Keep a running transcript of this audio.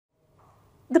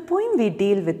The poem we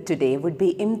deal with today would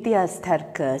be IMTIAZ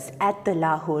DHARKER's At the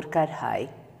Lahore KARHAI.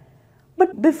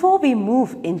 But before we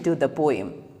move into the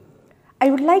poem,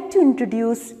 I would like to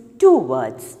introduce two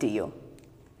words to you.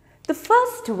 The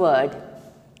first word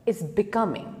is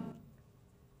becoming.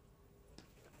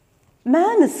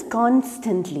 Man is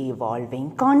constantly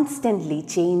evolving, constantly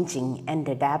changing and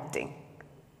adapting.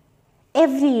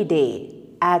 Every day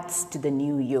adds to the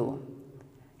new you.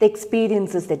 The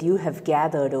experiences that you have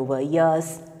gathered over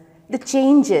years, the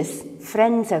changes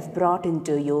friends have brought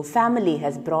into you, family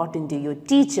has brought into you,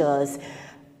 teachers,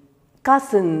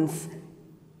 cousins,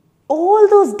 all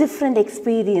those different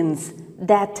experiences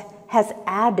that has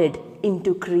added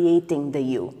into creating the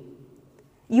you.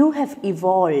 You have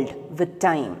evolved with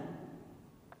time.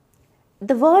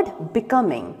 The word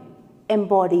becoming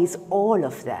embodies all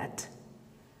of that.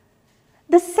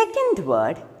 The second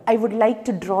word I would like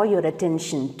to draw your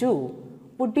attention to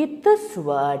would be this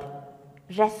word,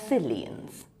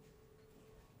 resilience.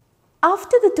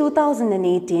 After the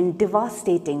 2018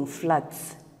 devastating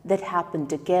floods that happened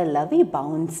to Kerala, we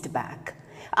bounced back.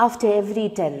 After every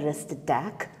terrorist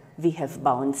attack, we have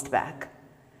bounced back.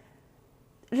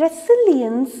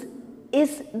 Resilience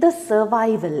is the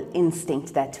survival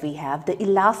instinct that we have, the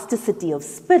elasticity of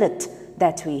spirit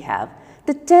that we have,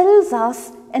 that tells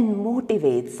us and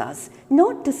motivates us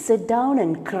not to sit down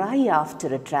and cry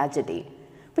after a tragedy,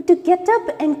 but to get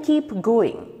up and keep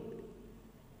going.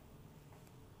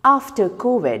 After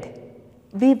COVID,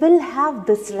 we will have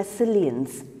this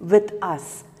resilience with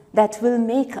us that will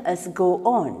make us go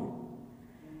on.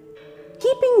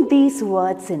 Keeping these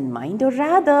words in mind, or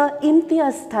rather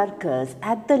IMTIAZ DHARKER's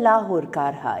At the Lahore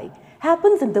KARHAI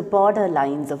happens in the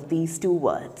borderlines of these two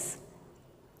words.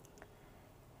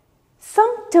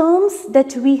 Some terms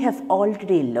that we have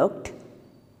already looked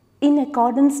in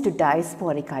accordance to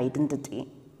diasporic identity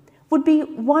would be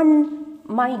one,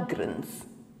 migrants.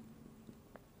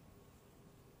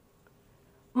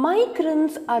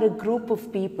 Migrants are a group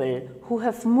of people who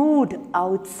have moved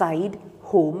outside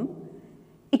home.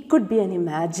 It could be an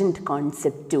imagined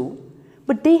concept too,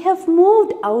 but they have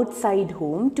moved outside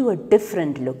home to a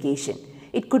different location.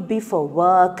 It could be for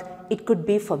work, it could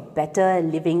be for better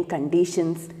living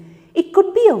conditions, it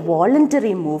could be a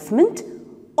voluntary movement,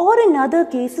 or in other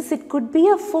cases it could be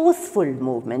a forceful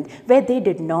movement where they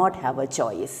did not have a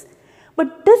choice.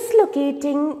 But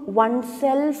dislocating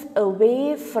oneself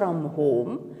away from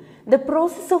home, the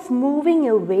process of moving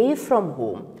away from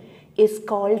home is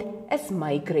called as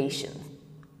migration.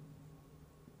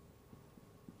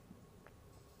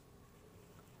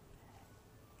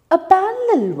 A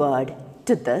parallel word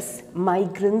to this,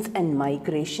 migrants and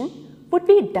migration, would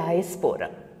be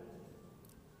diaspora.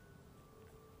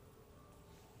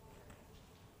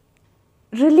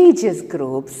 Religious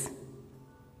groups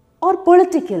or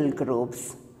political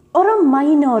groups or a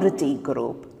minority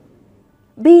group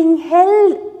being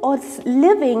held or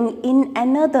living in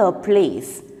another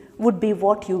place would be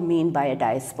what you mean by a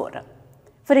diaspora.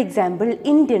 For example,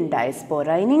 Indian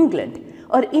diaspora in England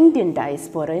or Indian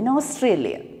diaspora in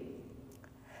Australia.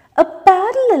 A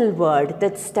parallel word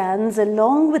that stands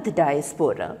along with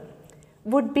diaspora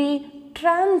would be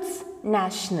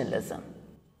transnationalism.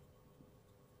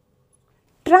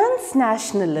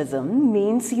 Transnationalism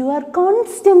means you are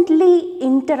constantly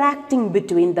interacting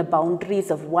between the boundaries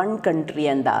of one country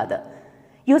and the other.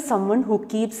 You're someone who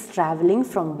keeps traveling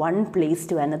from one place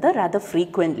to another rather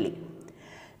frequently.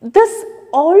 This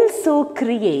also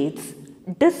creates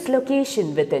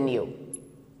dislocation within you.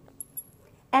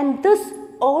 And this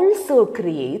also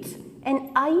creates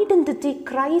an identity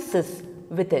crisis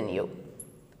within you.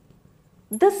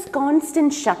 This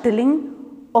constant shuttling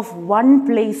of one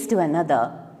place to another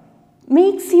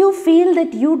makes you feel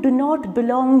that you do not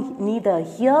belong neither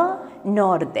here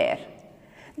nor there.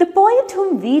 The poet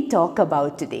whom we talk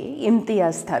about today,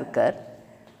 IMTIAZ DHARKER,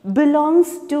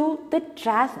 belongs to the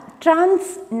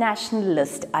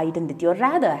transnationalist identity, or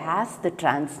rather has the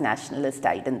transnationalist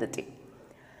identity.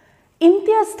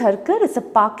 IMTIAZ DHARKER is a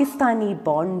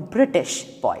Pakistani-born British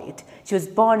poet. She was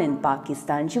born in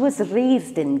Pakistan. She was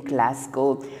raised in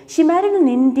Glasgow. She married an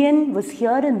Indian, was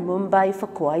here in Mumbai for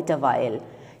quite a while.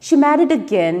 She married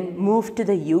again, moved to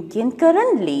the UK, and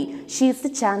currently she is the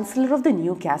Chancellor of the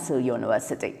Newcastle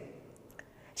University.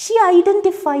 She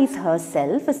identifies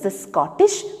herself as the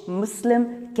Scottish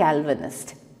Muslim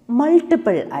Calvinist,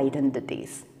 multiple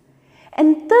identities.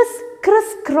 And this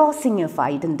crisscrossing of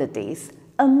identities,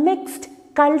 a mixed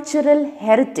cultural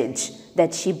heritage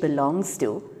that she belongs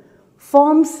to,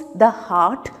 forms the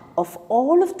heart of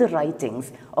all of the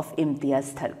writings of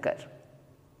IMTIAZ DHARKER.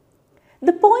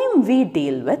 The poem we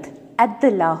deal with, At the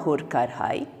Lahore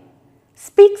KARHAI,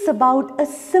 speaks about a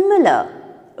similar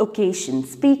occasion,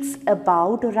 speaks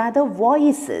about, or rather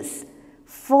voices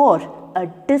for a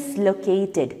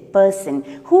dislocated person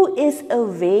who is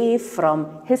away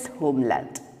from his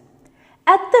homeland.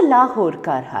 At the Lahore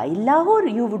Karhai, Lahore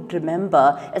you would remember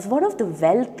as one of the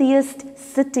wealthiest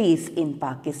cities in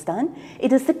Pakistan.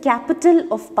 It is the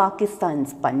capital of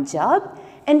Pakistan's Punjab,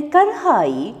 and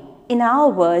Karhai, in our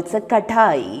words a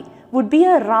KARHAI, would be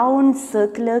a round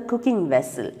circular cooking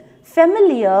vessel,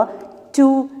 familiar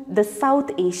to the South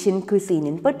Asian cuisine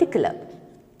in particular.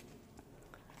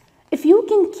 If you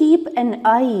can keep an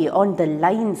eye on the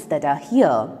lines that are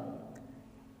here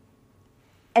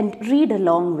and read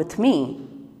along with me,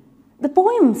 the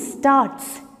poem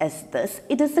starts as this.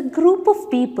 It is a group of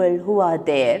people who are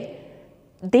there.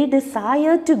 They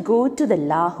desire to go to the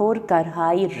Lahore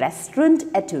Karhai restaurant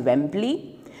at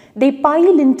Wembley. They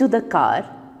pile into the car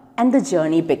and the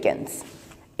journey begins.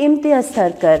 IMTIAZ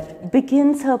DHARKER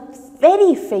begins her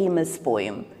very famous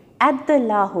poem at the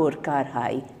Lahore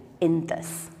Karhai in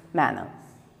this manner.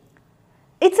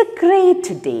 It's a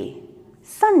great day,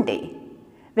 Sunday,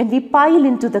 when we pile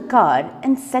into the car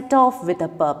and set off with a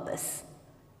purpose,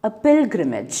 a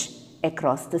pilgrimage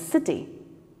across the city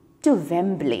to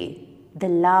Wembley, the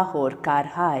Lahore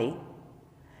Karhai.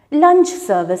 Lunch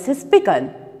service has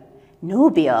begun. No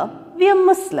beer, we are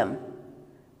Muslim.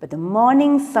 But the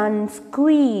morning sun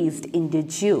squeezed into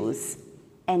juice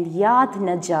and yaad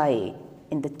na jaye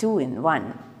in the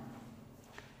 2-in-1.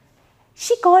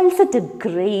 She calls it a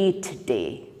great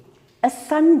day, a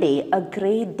Sunday a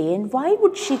great day. And why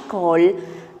would she call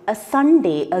a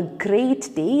Sunday a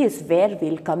great day is where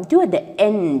we'll come to at the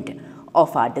end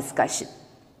of our discussion.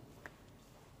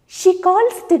 She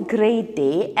calls it a great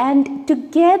day, and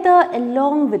together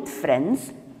along with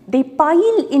friends, they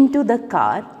pile into the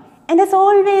car, and as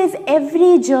always,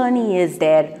 every journey is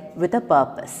there with a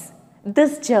purpose.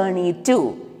 This journey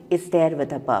too is there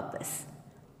with a purpose.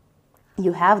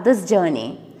 You have this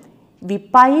journey, we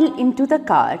pile into the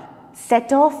car,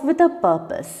 set off with a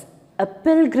purpose, a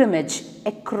pilgrimage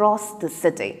across the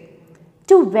city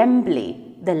to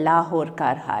Wembley, the Lahore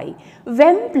Karhai.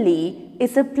 Wembley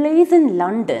is a place in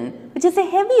London which is a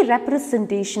heavy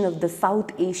representation of the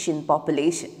South Asian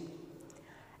population.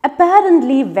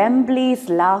 Apparently, Wembley's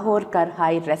Lahore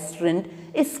Karhai restaurant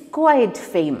is quite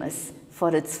famous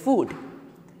for its food.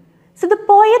 So the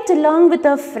poet, along with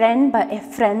her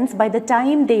friends, by the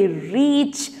time they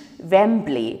reach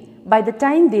Wembley, by the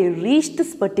time they reach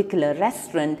this particular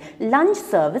restaurant, lunch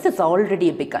service has already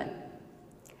begun.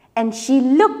 And she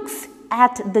looks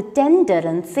at the tender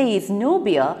and says, "No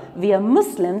beer, we are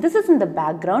Muslim." This is in the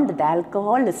background that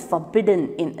alcohol is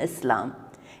forbidden in Islam.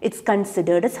 It's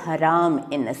considered as haram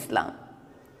in Islam.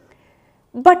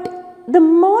 But the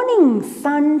morning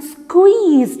sun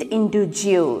squeezed into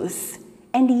juice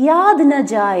and yaad na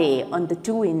jaye on the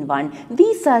 2-in-1.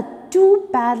 These are two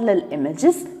parallel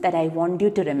images that I want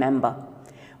you to remember.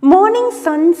 Morning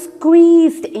sun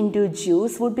squeezed into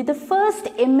juice would be the first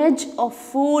image of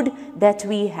food that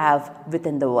we have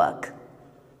within the work.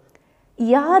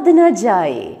 Yaad na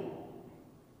jaye.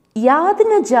 Yaad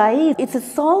na jaye, it's a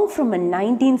song from a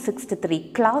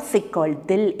 1963 classic called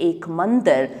Dil Ek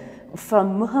Mandir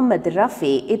from Muhammad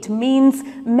Rafi. It means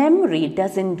memory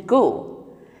doesn't go.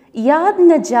 याद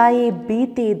न जाए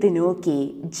बीते दिनों के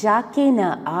जाके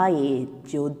न आए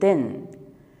जो दिन.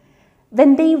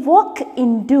 When they walk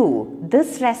into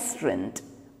this restaurant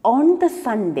on the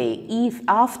Sunday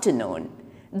afternoon,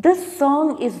 this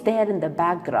song is there in the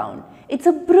background. It's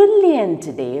a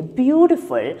brilliant day,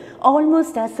 beautiful,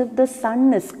 almost as if the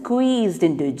sun is squeezed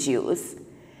into juice.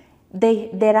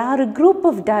 There are a group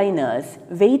of diners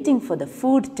waiting for the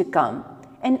food to come,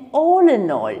 and all in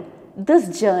all,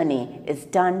 this journey is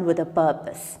done with a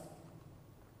purpose.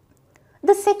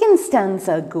 The second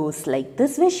stanza goes like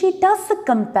this, where she does a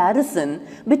comparison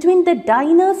between the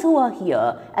diners who are here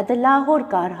at the Lahore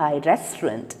Karhai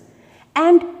restaurant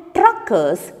and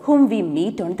truckers whom we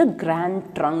meet on the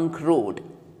Grand Trunk Road.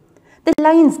 The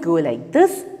lines go like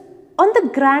this: on the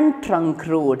Grand Trunk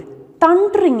Road,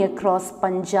 thundering across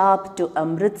Punjab to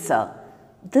Amritsar,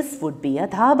 this would be a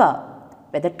dhaba,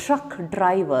 where the truck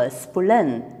drivers pull in,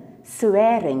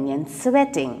 swearing and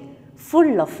sweating,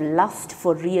 full of lust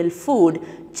for real food,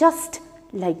 just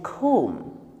like home.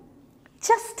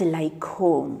 Just like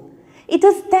home. It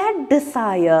is that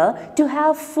desire to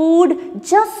have food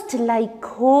just like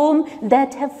home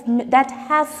that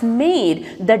has made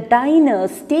the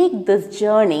diners take this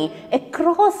journey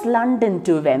across London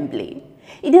to Wembley.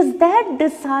 It is that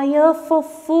desire for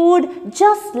food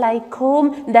just like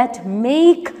home that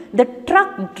make the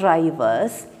truck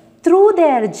drivers through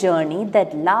their journey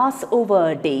that lasts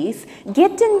over days,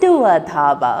 get into a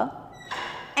dhaba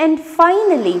and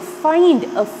finally find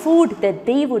a food that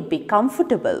they would be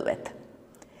comfortable with.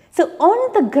 So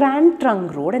on the Grand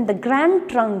Trunk Road, and the Grand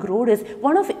Trunk Road is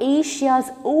one of Asia's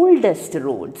oldest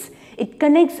roads. It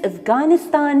connects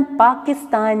Afghanistan,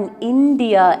 Pakistan,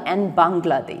 India and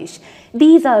Bangladesh.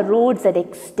 These are roads that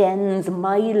extends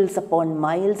miles upon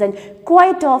miles, and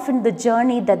quite often the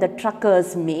journey that the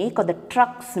truckers make or the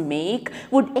trucks make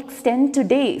would extend to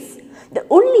days. The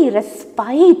only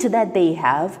respite that they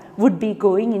have would be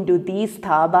going into these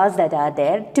dhabas that are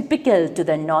there, typical to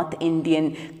the North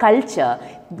Indian culture.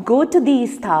 Go to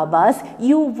these dhabas,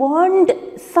 you want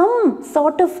some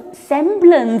sort of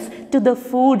semblance to the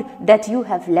food that you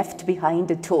have left behind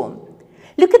at home.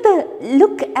 Look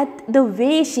at the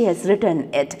way she has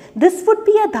written it. This would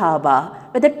be a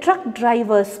dhaba where the truck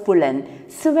drivers pull in,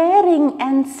 swearing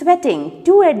and sweating,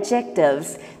 two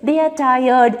adjectives. They are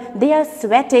tired, they are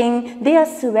sweating, they are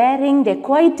swearing, they're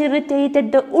quite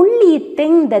irritated. The only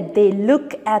thing that they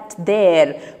look at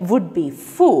there would be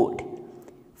food.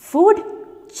 Food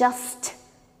just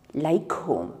like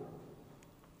home.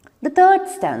 The third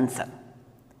stanza.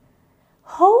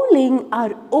 Hauling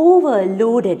our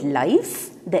overloaded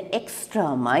lives, the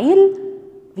extra mile,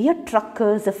 we are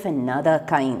truckers of another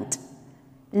kind,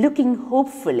 looking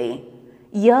hopefully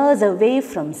years away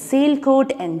from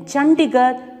Sialkot and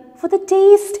Chandigarh for the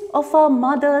taste of our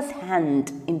mother's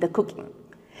hand in the cooking.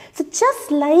 So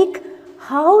just like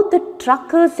how the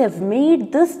truckers have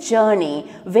made this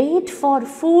journey wait for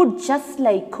food just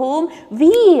like home,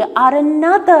 we are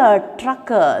another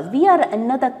truckers, we are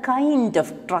another kind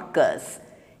of truckers.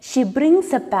 She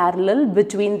brings a parallel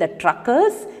between the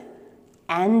truckers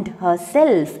and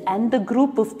herself and the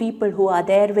group of people who are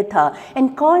there with her,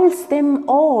 and calls them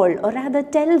all, or rather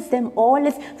tells them all,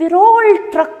 as we're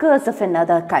all truckers of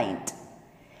another kind.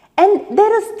 And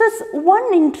there is this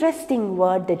one interesting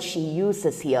word that she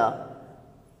uses here.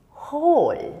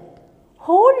 Haul.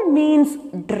 Haul means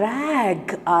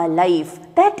drag our life,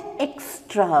 that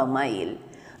extra mile.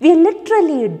 We are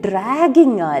literally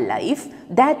dragging our life,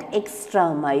 that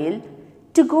extra mile,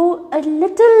 to go a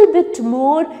little bit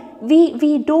more.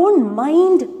 We don't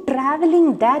mind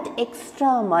traveling that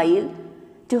extra mile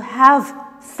to have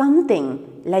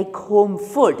something like home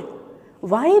food.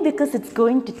 Why? Because it's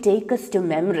going to take us to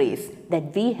memories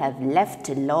that we have left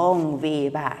a long way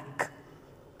back.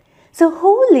 So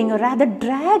hauling, or rather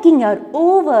dragging our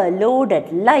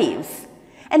overloaded lives,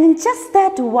 and in just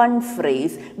that one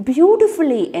phrase,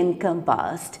 beautifully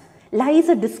encompassed, lies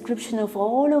a description of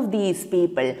all of these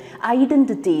people,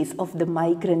 identities of the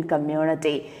migrant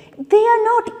community. They are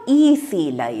not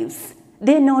easy lives.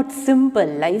 They're not simple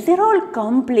lives. They're all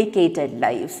complicated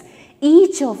lives.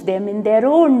 Each of them in their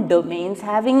own domains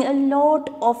having a lot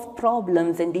of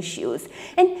problems and issues.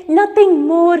 And nothing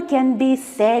more can be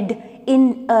said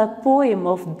in a poem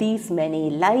of these many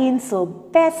lines, so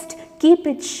best keep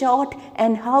it short,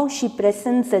 and how she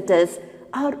presents it as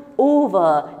our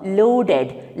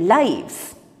overloaded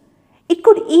lives. It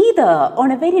could either,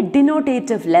 on a very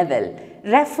denotative level,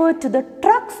 refer to the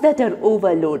trucks that are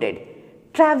overloaded,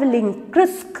 traveling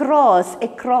crisscross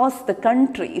across the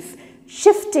countries,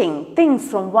 shifting things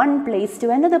from one place to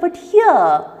another. But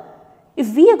here,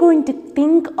 if we are going to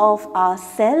think of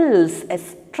ourselves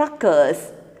as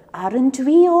truckers, aren't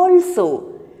we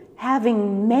also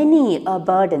having many a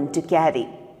burden to carry?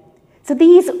 So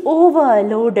these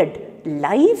overloaded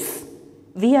lives,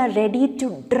 we are ready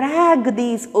to drag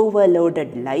these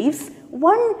overloaded lives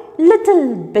one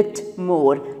little bit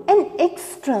more, an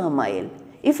extra mile.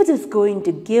 If it is going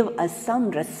to give us some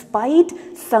respite,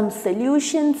 some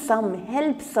solution, some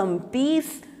help, some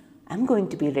peace, I'm going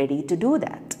to be ready to do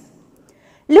that.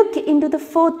 Look into the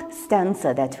fourth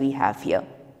stanza that we have here.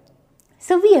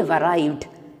 So we have arrived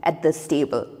at this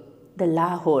table, the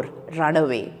Lahore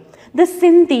runaway, the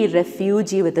Sindhi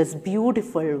refugee with his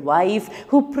beautiful wife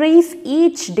who prays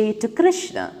each day to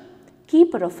Krishna,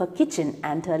 keeper of her kitchen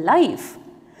and her life.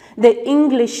 The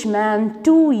Englishman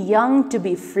too young to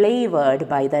be flavored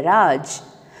by the Raj.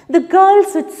 The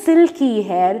girls with silky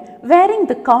hair wearing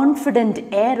the confident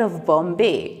air of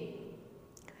Bombay.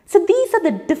 So these are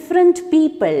the different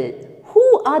people.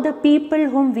 Who are the people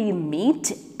whom we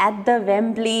meet at the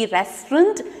Wembley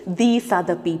restaurant? These are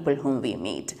the people whom we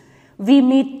meet. We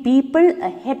meet people, a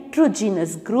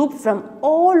heterogeneous group from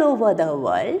all over the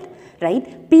world,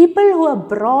 right? People who are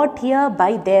brought here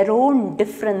by their own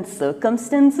different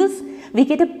circumstances. We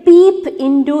get a peep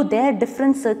into their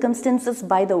different circumstances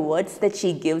by the words that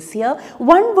she gives here.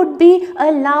 One would be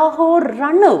a Lahore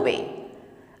runaway.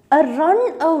 A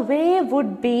runaway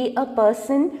would be a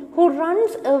person who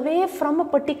runs away from a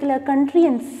particular country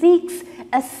and seeks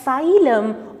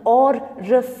asylum or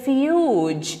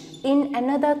refuge in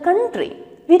another country.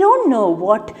 We don't know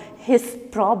what his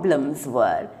problems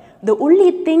were. The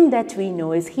only thing that we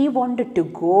know is he wanted to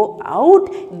go out,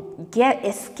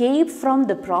 escape from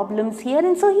the problems here,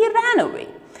 and so he ran away.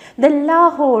 The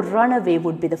Lahore runaway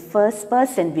would be the first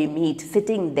person we meet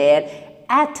sitting there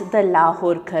at the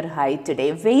Lahore KARHAI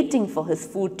today, waiting for his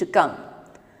food to come.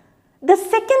 The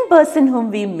second person whom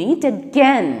we meet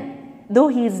again, though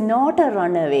he is not a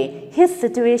runaway, his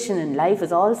situation in life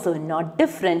is also not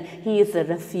different. He is a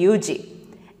refugee.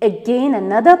 Again,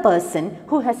 another person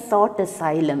who has sought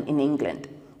asylum in England.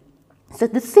 So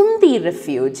the Sindhi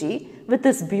refugee with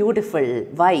his beautiful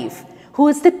wife, who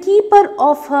is the keeper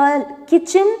of her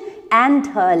kitchen and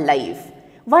her life.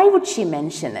 Why would she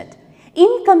mention it?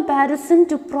 In comparison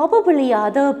to probably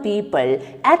other people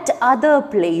at other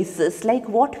places like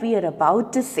what we are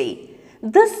about to say,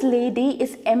 this lady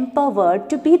is empowered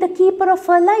to be the keeper of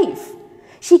her life.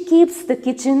 She keeps the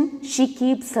kitchen, she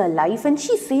keeps her life, and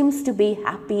she seems to be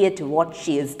happy at what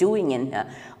she is doing in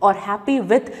her, or happy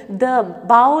with the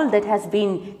bowl that has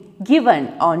been given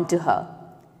onto her.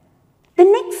 The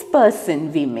next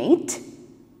person we meet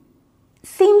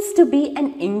seems to be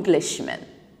an Englishman.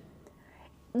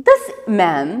 This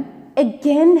man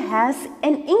again has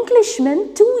an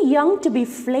Englishman too young to be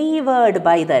flavored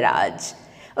by the Raj.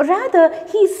 Rather,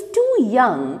 he is too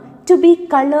young to be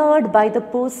colored by the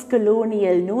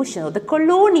post-colonial notion or the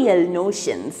colonial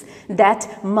notions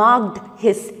that marked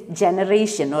his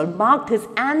generation or marked his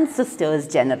ancestors'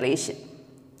 generation.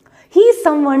 He is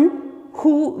someone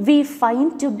who we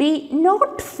find to be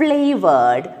not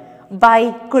flavored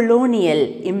by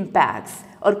colonial impacts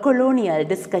or colonial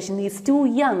discussion. He is too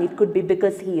young. It could be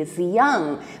because he is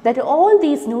young that all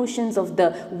these notions of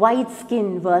the white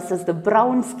skin versus the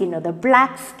brown skin or the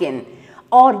black skin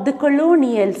or the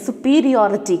colonial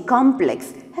superiority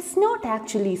complex has not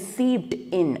actually seeped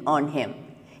in on him.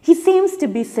 He seems to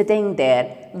be sitting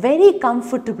there very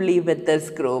comfortably with this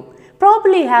group,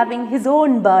 probably having his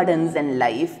own burdens in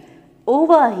life,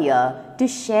 over here to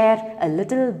share a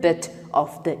little bit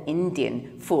of the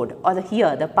Indian food or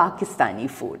the Pakistani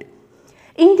food.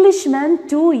 Englishman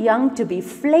too young to be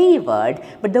flavored,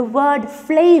 but the word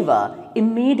flavor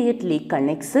immediately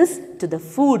connects us to the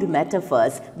food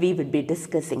metaphors we will be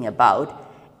discussing about.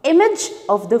 Image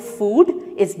of the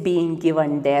food is being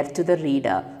given there to the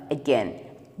reader again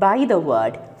by the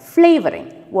word flavoring,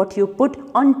 what you put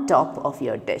on top of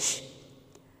your dish.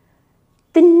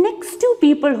 The next two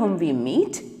people whom we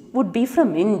meet would be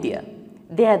from India.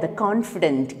 They are the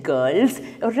confident girls,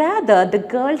 or rather the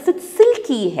girls with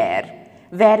silky hair,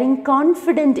 wearing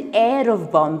confident air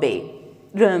of Bombay.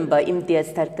 Remember,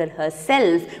 IMTIAZ DHARKER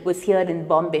herself was here in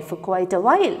Bombay for quite a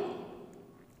while.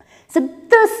 So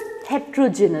this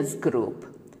heterogeneous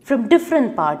group from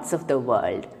different parts of the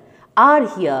world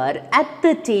are here at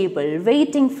the table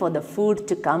waiting for the food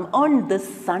to come on this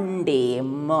Sunday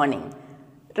morning,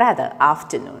 rather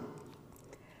afternoon.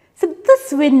 So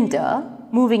this winter,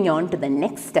 moving on to the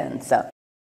next stanza,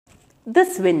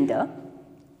 this winter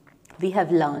we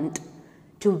have learned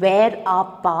to wear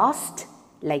our past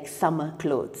like summer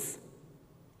clothes.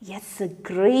 Yes, a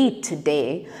great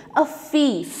day, a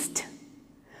feast.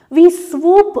 We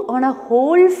swoop on a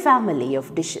whole family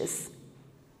of dishes.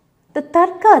 The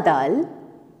tarka dal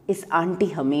is Auntie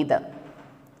Hamida.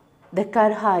 The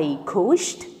karhai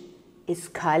kosht is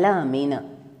Khala Amina.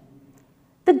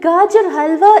 The gajar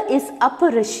halwa is Appa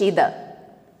Rashida.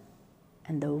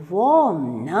 And the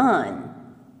warm naan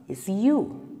is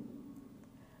you.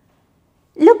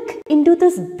 Look into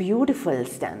this beautiful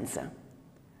stanza,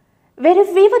 where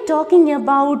if we were talking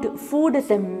about food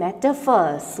as a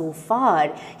metaphor so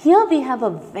far, here we have a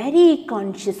very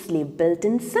consciously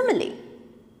built-in simile.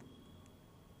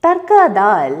 Tarka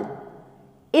dal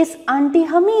is Auntie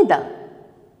Hamida.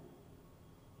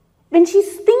 When she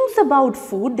thinks about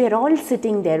food, they're all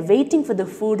sitting there waiting for the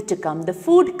food to come. The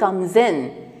food comes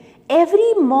in.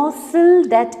 Every morsel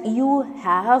that you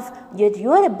have, yet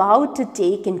you're about to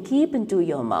take and keep into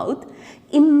your mouth,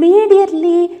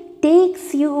 immediately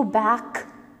takes you back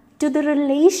to the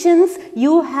relations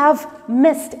you have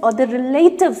missed or the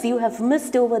relatives you have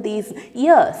missed over these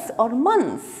years or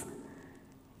months.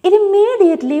 It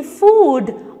immediately,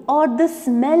 food or the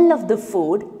smell of the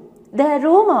food, the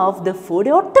aroma of the food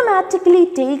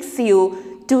automatically takes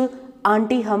you to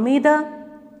Auntie Hamida,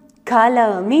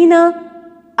 Khala Amina,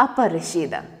 Appa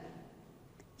Rashida.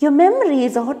 Your memory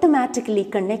is automatically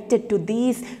connected to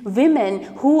these women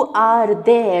who are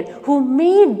there, who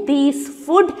made these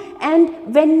food,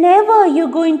 and whenever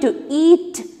you're going to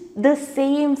eat the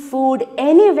same food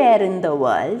anywhere in the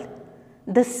world,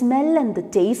 the smell and the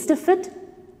taste of it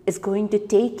is going to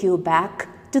take you back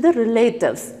to the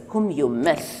relatives whom you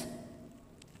miss.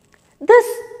 This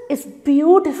is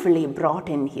beautifully brought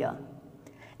in here.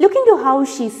 Look into how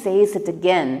she says it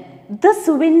again. This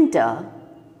winter,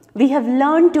 we have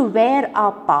learned to wear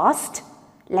our past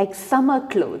like summer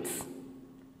clothes.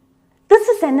 This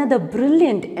is another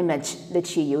brilliant image that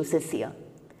she uses here.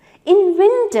 In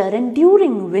winter and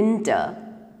during winter,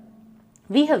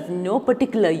 we have no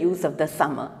particular use of the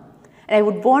summer. And I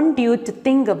would want you to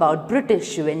think about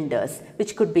British winters,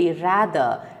 which could be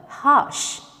rather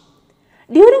harsh.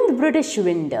 During the British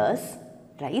winters,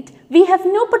 right, we have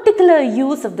no particular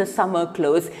use of the summer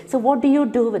clothes. So what do you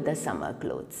do with the summer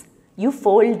clothes? You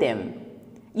fold them,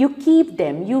 you keep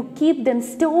them,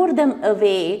 store them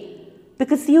away,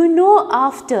 because you know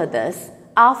after this,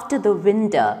 after the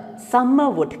winter, summer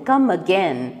would come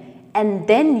again, and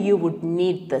then you would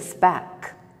need this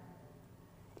back.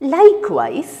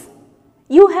 Likewise,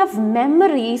 you have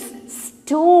memories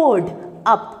stored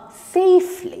up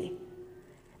safely.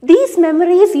 These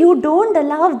memories, you don't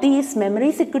allow these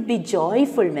memories. It could be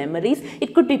joyful memories,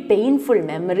 it could be painful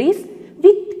memories.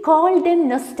 We call them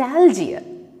nostalgia.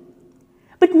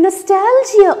 But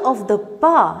nostalgia of the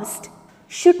past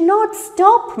should not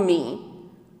stop me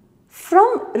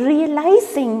from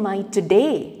realizing my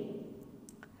today.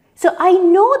 So I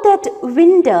know that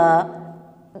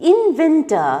in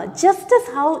winter, just as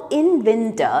how in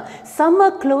winter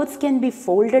summer clothes can be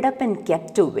folded up and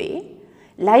kept away,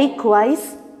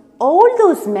 likewise all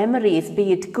those memories,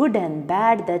 be it good and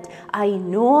bad, that I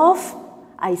know of,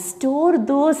 I store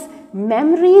those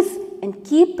memories and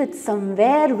keep it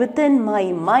somewhere within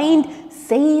my mind,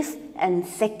 safe and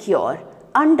secure,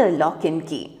 under lock and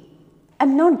key.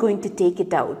 I'm not going to take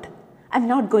it out. I'm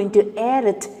not going to air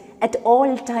it at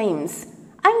all times.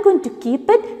 I'm going to keep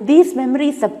it. These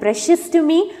memories are precious to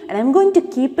me, and I'm going to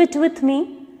keep it with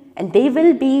me, and they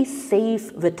will be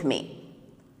safe with me.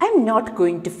 I'm not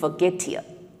going to forget here.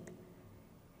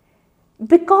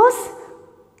 Because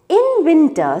in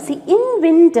winter,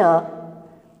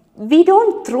 we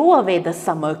don't throw away the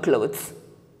summer clothes.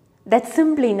 That's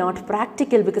simply not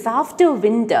practical, because after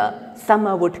winter,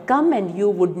 summer would come and you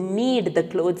would need the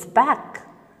clothes back.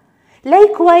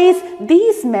 Likewise,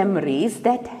 these memories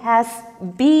that has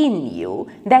been you,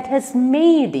 that has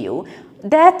made you,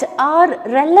 that are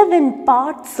relevant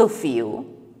parts of you,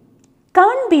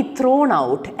 can't be thrown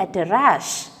out at a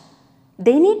rash.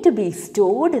 They need to be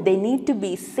stored, they need to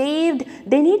be saved,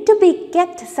 they need to be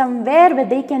kept somewhere where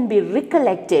they can be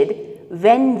recollected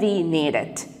when we need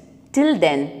it. Till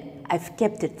then, I've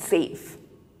kept it safe.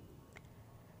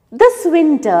 This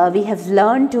winter, we have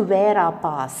learned to wear our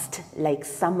past like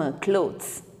summer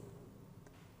clothes.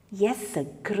 Yes, a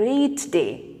great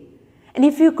day. And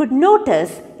if you could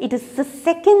notice, it is the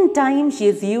second time she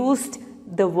has used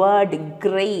the word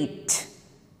great.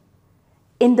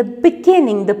 In the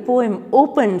beginning, the poem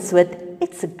opens with,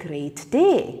 it's a great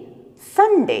day,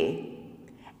 Sunday.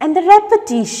 And the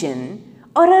repetition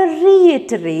or a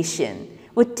reiteration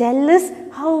would tell us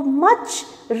how much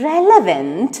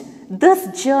relevant this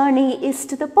journey is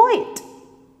to the poet.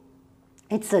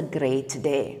 It's a great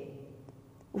day.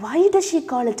 Why does she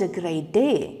call it a great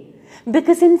day?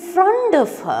 Because in front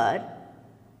of her,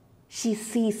 she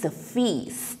sees a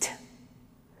feast.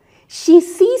 She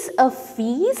sees a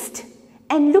feast,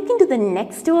 and look into the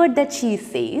next word that she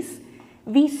says,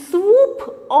 we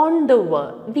swoop on the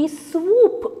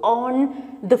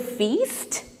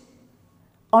feast,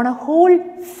 on a whole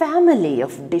family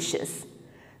of dishes.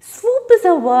 Swoop is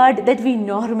a word that we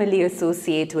normally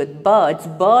associate with birds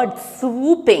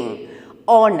swooping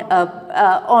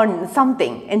on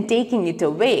something and taking it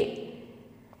away.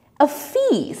 A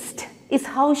feast is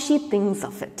how she thinks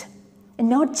of it. And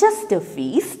not just a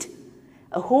feast,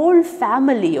 a whole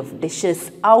family of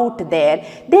dishes out there.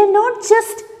 They're not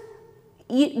just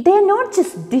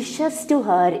dishes to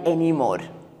her anymore.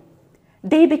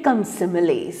 They become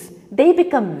similes. They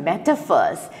become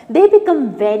metaphors. They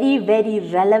become very, very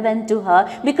relevant to her,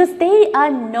 because they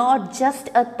are not just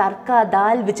a tarka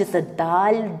dal, which is a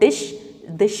dal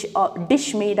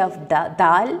dish made of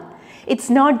dal.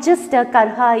 It's not just a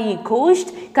karhai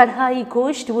kosht. Karhai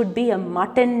kosht would be a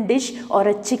mutton dish or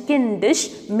a chicken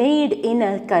dish made in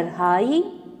a karhai,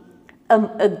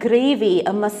 a gravy,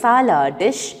 a masala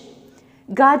dish.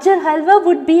 Gajar halwa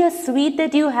would be a sweet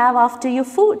that you have after your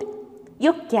food,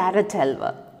 your carrot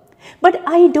halwa. But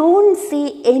I don't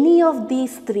see any of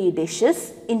these three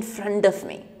dishes in front of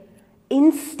me.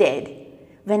 Instead,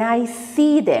 when I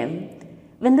see them,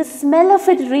 when the smell of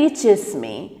it reaches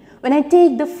me, when I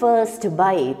take the first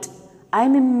bite, I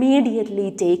am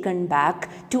immediately taken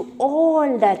back to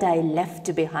all that I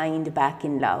left behind back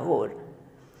in Lahore.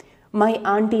 My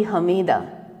Auntie Hamida,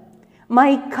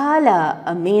 my Khala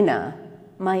Amina,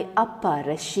 my Appa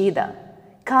Rashida.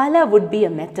 Khala would be a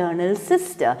maternal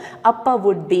sister, Appa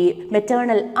would be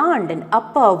maternal aunt, and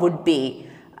Appa would be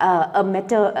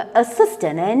a sister,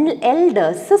 an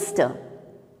elder sister.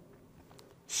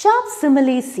 Sharp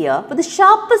similes here, but the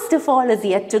sharpest of all is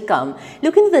yet to come.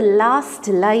 Look into the last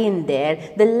line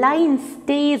there. The line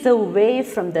stays away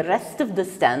from the rest of the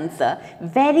stanza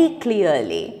very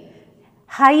clearly,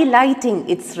 highlighting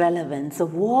its relevance. A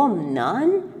warm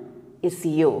naan is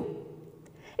you.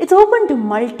 It's open to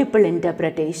multiple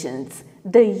interpretations.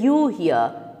 The you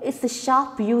here is the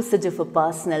sharp usage of a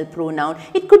personal pronoun.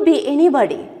 It could be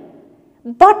anybody.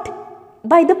 But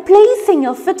by the placing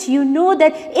of it, you know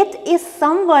that it is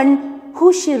someone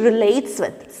who she relates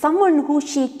with, someone who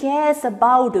she cares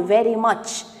about very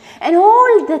much. And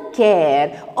all the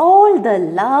care, all the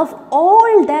love,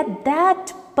 all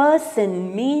that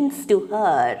person means to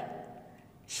her,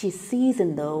 she sees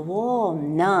in the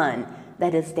warm naan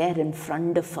that is there in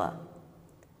front of her.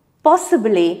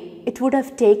 Possibly, it would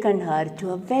have taken her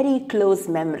to a very close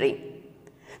memory.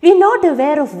 We are not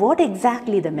aware of what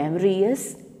exactly the memory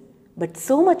is, but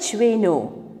so much we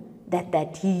know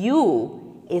that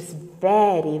you is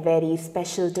very, very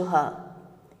special to her.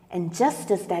 And just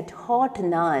as that hot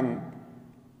naan,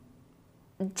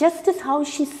 just as how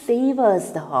she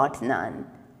savors the hot naan,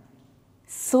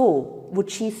 so would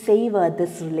she savor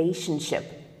this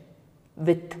relationship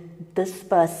with this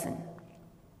person.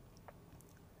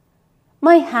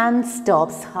 My hand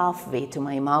stops halfway to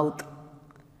my mouth.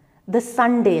 The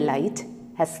Sunday light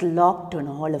has locked on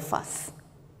all of us.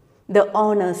 The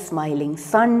honor smiling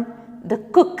sun, the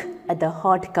cook at the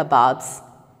hot kebabs,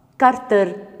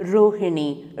 Karthar,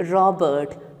 Rohini,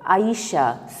 Robert,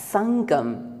 Aisha,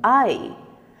 Sangam, I,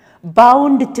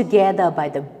 bound together by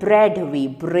the bread we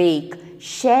break,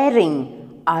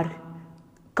 sharing our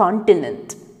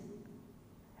continent.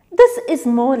 This is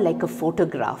more like a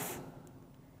photograph.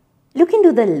 Look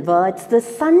into the words, the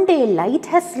Sunday light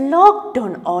has locked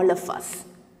on all of us.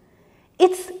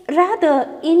 It's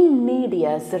rather in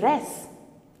medias res.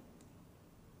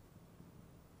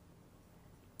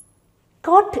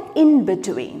 Caught in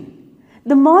between.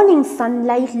 The morning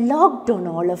sunlight locked on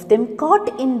all of them,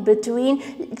 caught in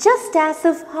between, just as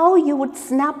if how you would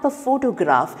snap a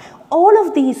photograph. All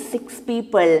of these 6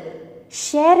 people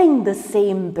sharing the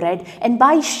same bread, and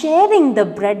by sharing the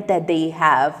bread that they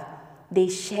have, they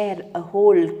share a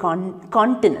whole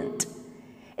continent.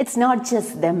 It's not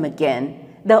just them again.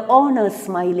 The honor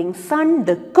smiling sun,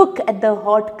 the cook at the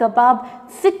hot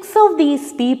kebab, 6 of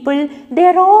these people,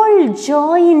 they're all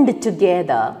joined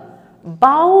together,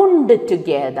 bound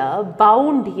together.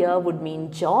 Bound here would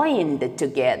mean joined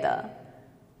together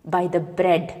by the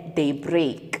bread they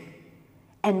break.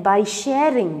 And by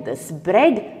sharing this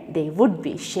bread, they would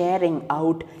be sharing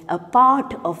out a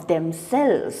part of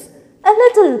themselves, a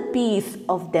little piece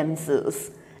of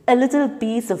themselves, a little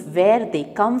piece of where they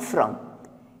come from,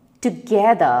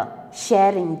 together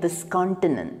sharing this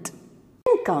continent.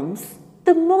 Then comes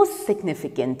the most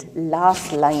significant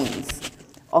last lines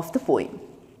of the poem.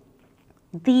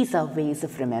 These are ways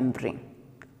of remembering.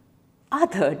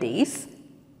 Other days,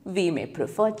 we may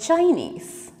prefer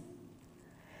Chinese.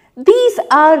 These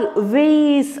are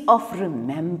ways of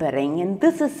remembering, and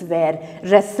this is where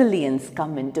resilience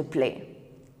comes into play.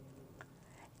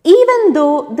 Even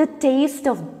though the taste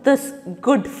of this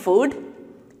good food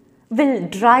will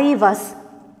drive us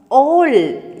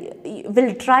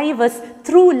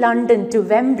through London to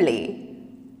Wembley,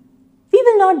 we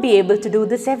will not be able to do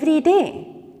this every day.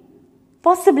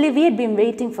 Possibly we had been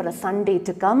waiting for a Sunday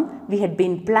to come. We had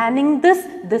been planning this.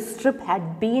 This trip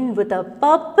had been with a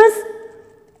purpose,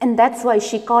 and that's why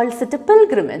she calls it a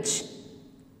pilgrimage.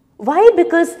 Why?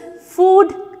 Because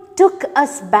food took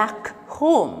us back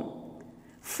home.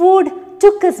 Food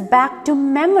took us back to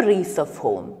memories of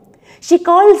home. She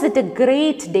calls it a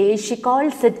great day. She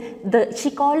calls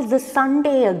the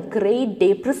Sunday a great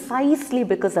day precisely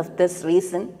because of this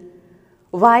reason.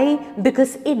 Why?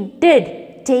 Because it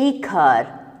did take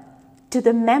her to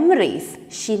the memories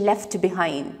she left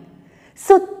behind.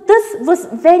 So this was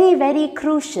very, very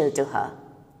crucial to her.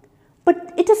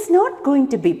 But it is not going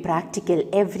to be practical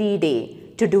every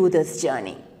day to do this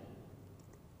journey.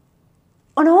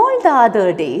 On all the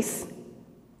other days,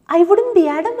 I wouldn't be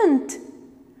adamant.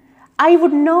 I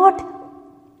would not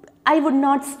I would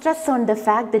not stress on the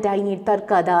fact that I need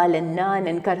tarka dal and naan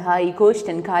and karhai, gosht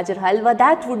and gajar halwa.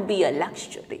 That would be a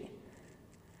luxury.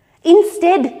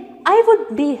 Instead, I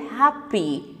would be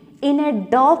happy in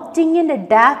adopting and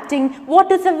adapting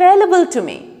what is available to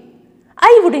me.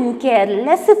 I wouldn't care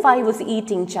less if I was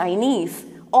eating Chinese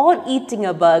or eating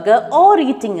a burger or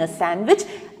eating a sandwich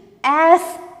as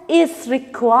is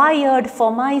required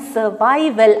for my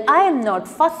survival. I am not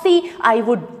fussy. I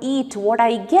would eat what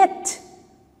I get.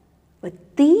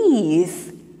 But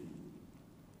these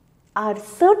are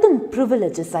certain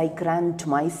privileges I grant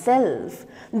myself.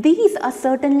 These are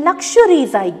certain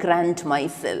luxuries I grant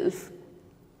myself.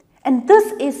 And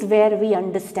this is where we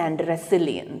understand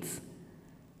resilience.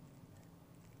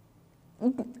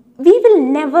 We will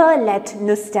never let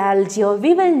nostalgia,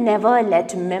 we will never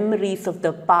let memories of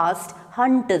the past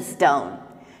hunt us down.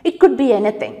 It could be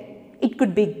anything. It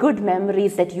could be good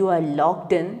memories that you are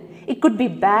locked in. It could be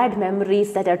bad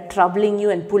memories that are troubling you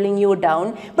and pulling you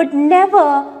down. But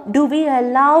never do we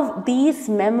allow these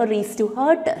memories to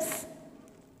hurt us.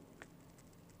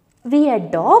 We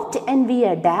adopt and we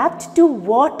adapt to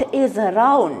what is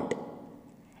around.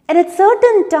 And at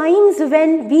certain times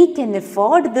when we can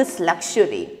afford this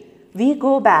luxury, we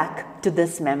go back to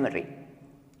this memory.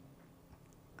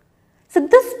 So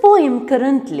this poem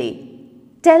currently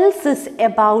tells us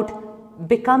about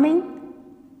becoming.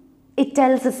 It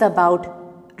tells us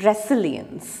about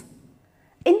resilience.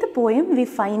 In the poem, we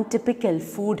find typical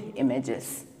food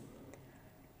images.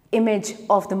 Image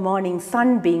of the morning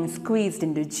sun being squeezed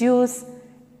into juice,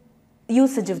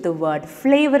 usage of the word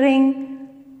flavoring.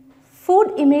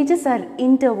 Food images are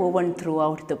interwoven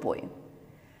throughout the poem.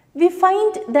 We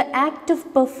find the act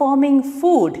of performing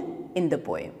food in the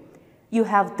poem. You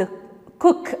have the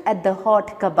cook at the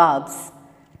hot kebabs.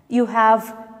 You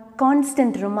have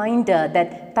constant reminder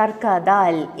that tarka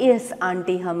dal is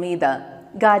Auntie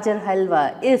Hamida, gajar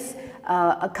halwa is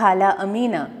Khala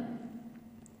Amina.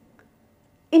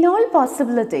 In all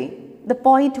possibility, the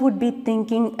poet would be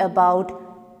thinking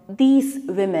about these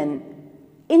women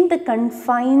in the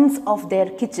confines of their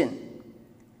kitchen.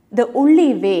 The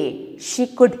only way she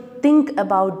could think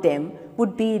about them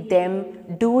would be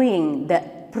them doing the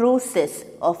process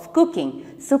of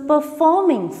cooking. So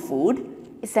performing food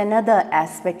is another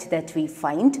aspect that we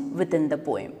find within the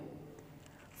poem.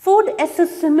 Food as a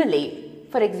simile,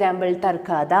 for example,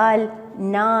 tarka dal,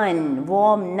 naan,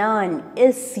 warm naan,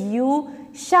 is you.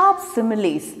 Sharp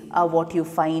similes are what you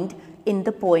find in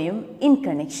the poem in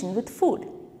connection with food.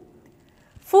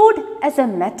 Food as a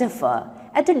metaphor,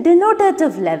 at a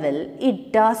denotative level,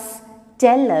 it does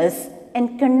tell us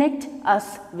and connect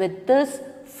us with this.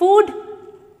 Food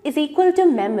is equal to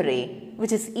memory,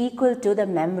 which is equal to the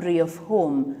memory of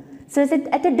home. So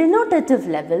at a denotative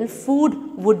level,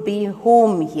 food would be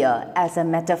home here as a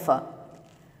metaphor.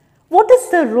 What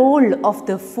is the role of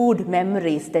the food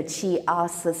memories that she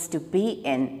asks us to be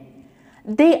in?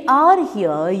 They are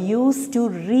here used to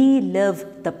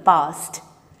relive the past.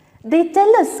 They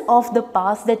tell us of the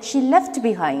past that she left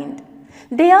behind.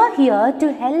 They are here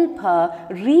to help her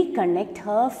reconnect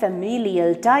her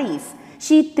familial ties.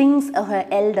 She thinks of her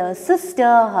elder sister,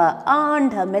 her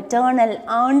aunt, her maternal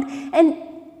aunt, and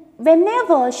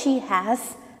whenever she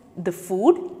has the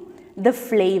food, the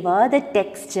flavor, the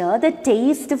texture, the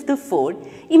taste of the food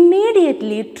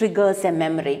immediately triggers a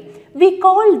memory. We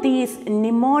call these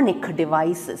mnemonic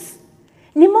devices.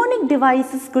 Mnemonic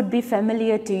devices could be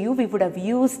familiar to you. We would have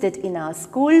used it in our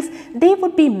schools. They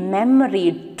would be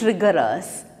memory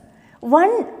triggerers.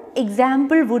 One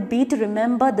example would be to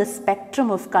remember the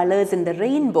spectrum of colors in the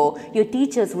rainbow. Your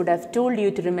teachers would have told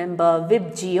you to remember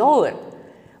Vibgyor,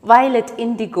 violet,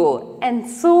 indigo, and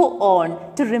so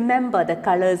on, to remember the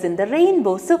colors in the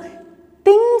rainbow. So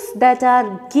things that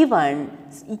are given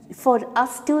for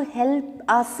us to help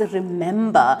us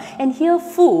remember, and here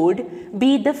food,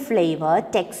 be the flavor,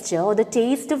 texture or the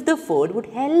taste of the food, would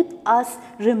help us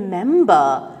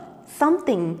remember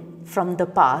something from the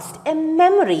past, a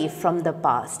memory from the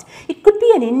past. It could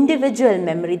be an individual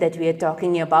memory that we are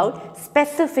talking about,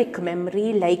 specific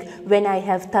memory, like when I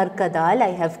have tarka dal,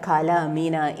 I have Khala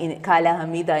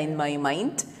Hamida in my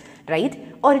mind, right?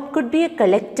 Or it could be a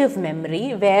collective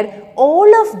memory where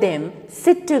all of them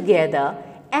sit together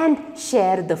and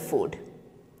share the food.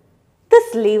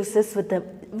 This leaves us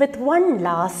with one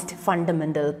last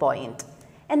fundamental point,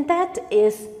 and that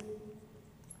is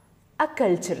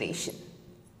acculturation.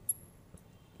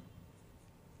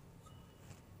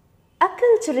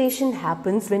 Acculturation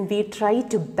happens when we try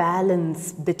to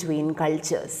balance between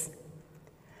cultures.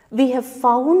 We have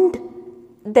found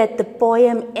that the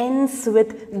poem ends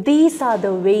with, "These are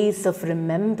the ways of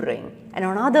remembering," and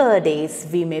on other days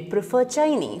we may prefer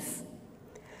Chinese.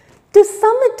 To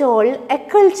sum it all,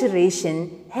 acculturation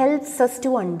helps us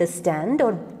to understand,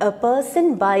 or a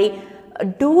person by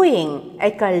doing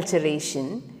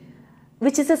acculturation,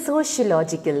 which is a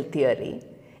sociological theory,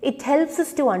 it helps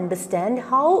us to understand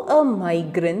how a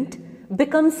migrant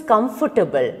becomes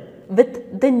comfortable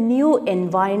with the new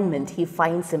environment he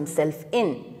finds himself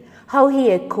in, how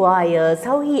he acquires,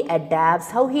 how he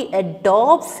adapts, how he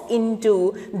adopts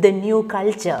into the new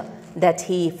culture that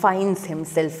he finds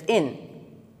himself in.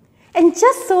 And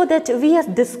just so that we are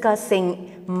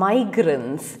discussing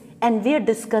migrants and we are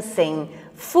discussing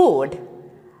food,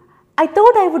 I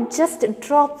thought I would just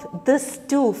drop this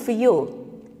too for you.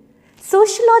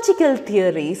 Sociological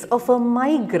theories of a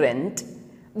migrant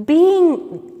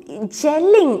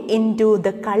gelling into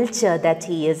the culture that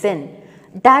he is in,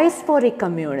 diasporic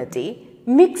community,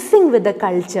 mixing with the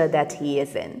culture that he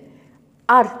is in,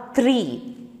 are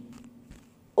three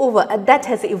that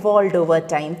has evolved over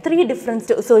time. Three different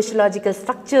sociological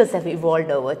structures have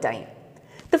evolved over time.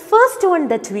 The first one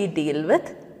that we deal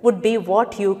with would be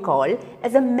what you call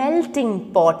as a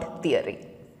melting pot theory.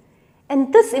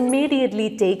 And this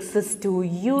immediately takes us to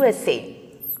USA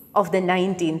of the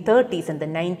 1930s and the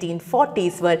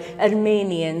 1940s, where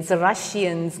Armenians,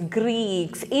 Russians,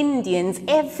 Greeks, Indians,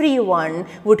 everyone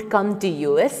would come to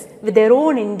US with their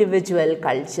own individual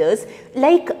cultures.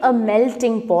 Like a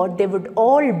melting pot, they would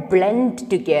all blend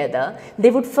together.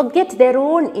 They would forget their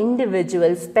own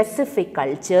individual specific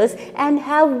cultures and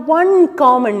have one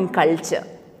common culture.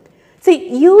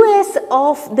 See, US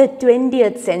of the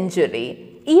 20th century,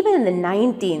 even in the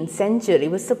 19th century,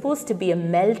 was supposed to be a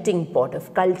melting pot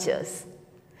of cultures.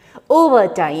 Over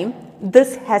time,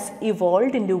 this has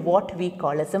evolved into what we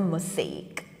call as a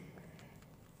mosaic.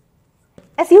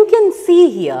 As you can see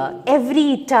here,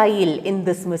 every tile in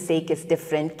this mosaic is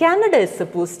different. Canada is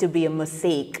supposed to be a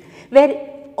mosaic where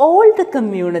all the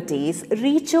communities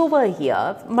reach over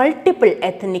here, multiple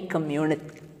ethnic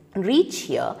communities reach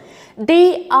here.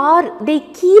 They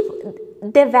keep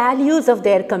the values of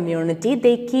their community,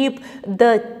 they keep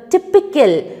the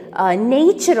typical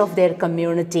nature of their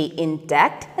community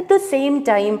intact, at the same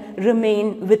time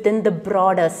remain within the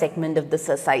broader segment of the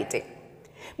society.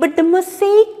 But the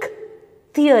mosaic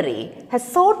theory has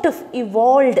sort of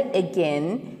evolved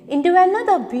again into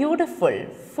another beautiful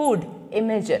food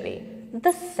imagery,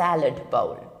 the salad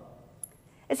bowl.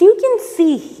 As you can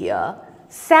see here,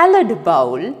 salad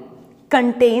bowl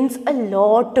contains a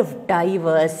lot of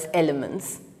diverse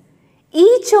elements.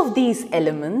 Each of these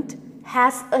elements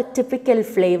has a typical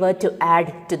flavor to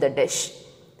add to the dish.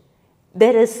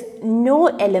 There is no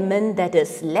element that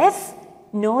is less,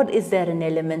 nor is there an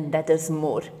element that is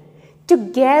more.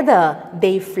 Together,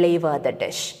 they flavor the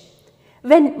dish.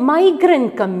 When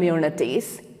migrant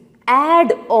communities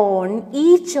add on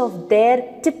each of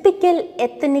their typical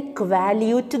ethnic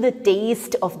value to the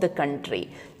taste of the country,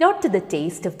 not to the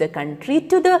taste of the country,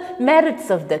 to the merits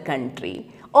of the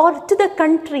country, or to the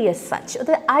country as such, or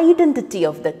the identity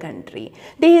of the country.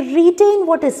 They retain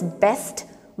what is best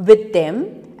with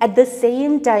them. At the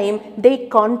same time, they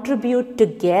contribute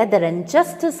together, and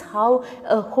just as how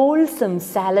a wholesome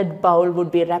salad bowl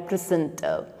would be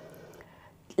representative,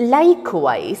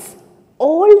 likewise,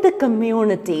 all the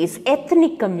communities,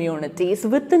 ethnic communities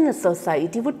within a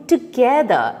society would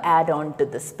together add on to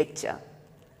this picture.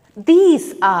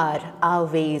 These are our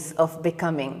ways of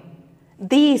becoming.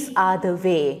 These are the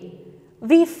way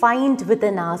we find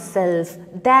within ourselves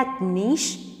that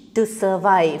niche to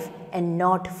survive and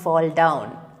not fall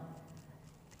down.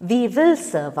 We will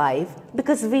survive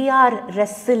because we are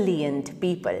resilient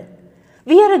people.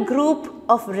 We are a group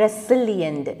of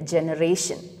resilient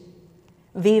generation.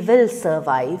 We will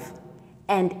survive,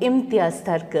 and IMTIAZ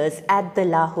Tharkers at the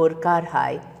Lahore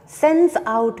KARHAI sends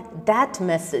out that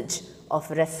message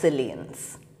of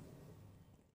resilience.